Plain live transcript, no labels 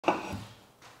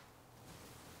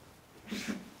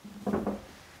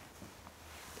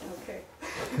Okay.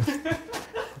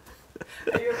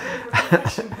 Are you a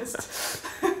perfectionist?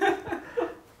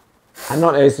 I'm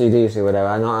not OCD or whatever.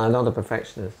 I'm not a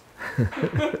perfectionist.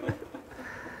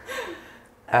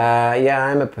 Yeah,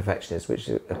 I'm a perfectionist, which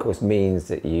of course means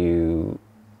that you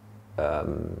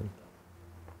know,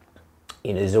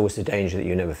 there's always a danger that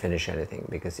you never finish anything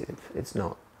because it's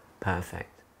not perfect.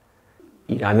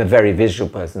 You know, I'm a very visual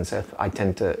person, so I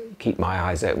tend to keep my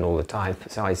eyes open all the time.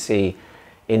 So I see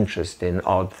interest in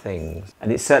odd things,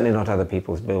 and it's certainly not other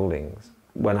people's buildings.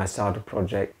 When I start a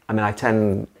project, I mean, I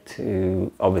tend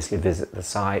to obviously visit the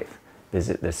site,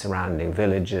 visit the surrounding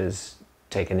villages,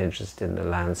 take an interest in the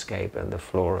landscape and the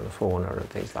flora and fauna and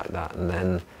things like that, and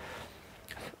then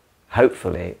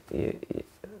hopefully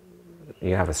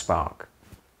you have a spark.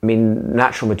 I mean,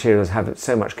 natural materials have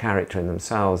so much character in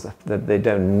themselves that they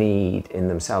don't need in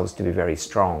themselves to be very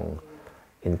strong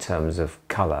in terms of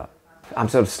colour. I'm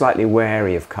sort of slightly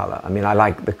wary of colour. I mean, I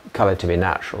like the colour to be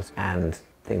natural and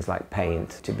things like paint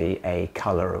to be a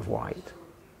colour of white.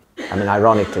 I mean,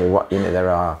 ironically, you know, there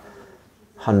are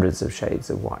hundreds of shades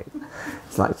of white.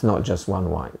 It's not just one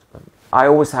white. But I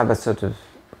always have a sort of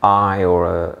eye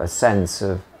or a sense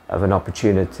of an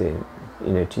opportunity,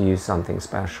 you know, to use something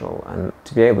special, and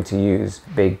to be able to use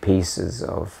big pieces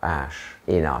of ash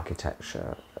in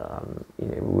architecture, you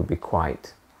know, would be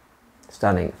quite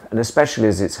stunning, and especially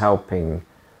as it's helping,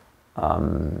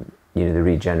 you know, the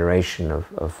regeneration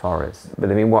of forests.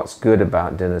 But I mean, what's good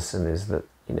about Dinesen is that,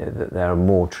 you know, that there are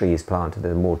more trees planted,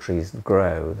 there are more trees that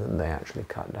grow than they actually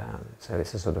cut down. So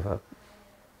it's a sort of a,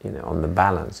 you know, on the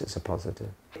balance, it's a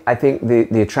positive. I think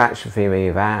the attraction for me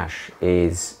of ash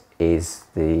is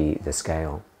the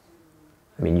scale.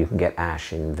 I mean, you can get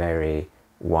ash in very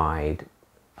wide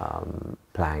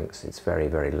planks. It's very,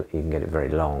 you can get it very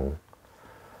long.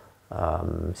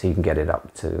 So you can get it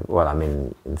up to, well, I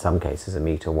mean, in some cases 1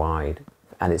 metre wide.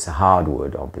 And it's a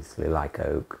hardwood, obviously, like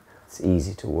oak. It's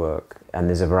easy to work. And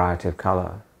there's a variety of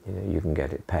colour. You know, you can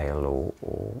get it pale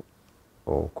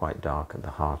or quite dark at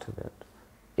the heart of it.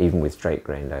 Even with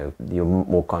straight-grained oak, you're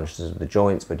more conscious of the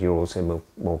joints, but you're also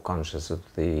more conscious of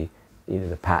the, you know,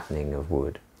 the patterning of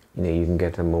wood. You know, you can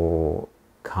get a more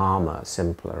calmer,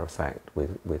 simpler effect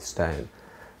with stone.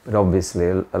 But obviously,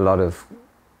 a lot of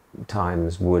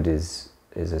times wood is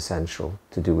essential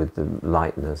to do with the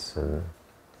lightness and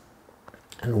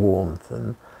warmth,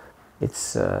 and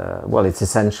it's well, it's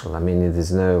essential. I mean,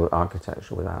 there's no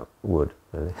architecture without wood,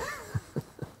 really.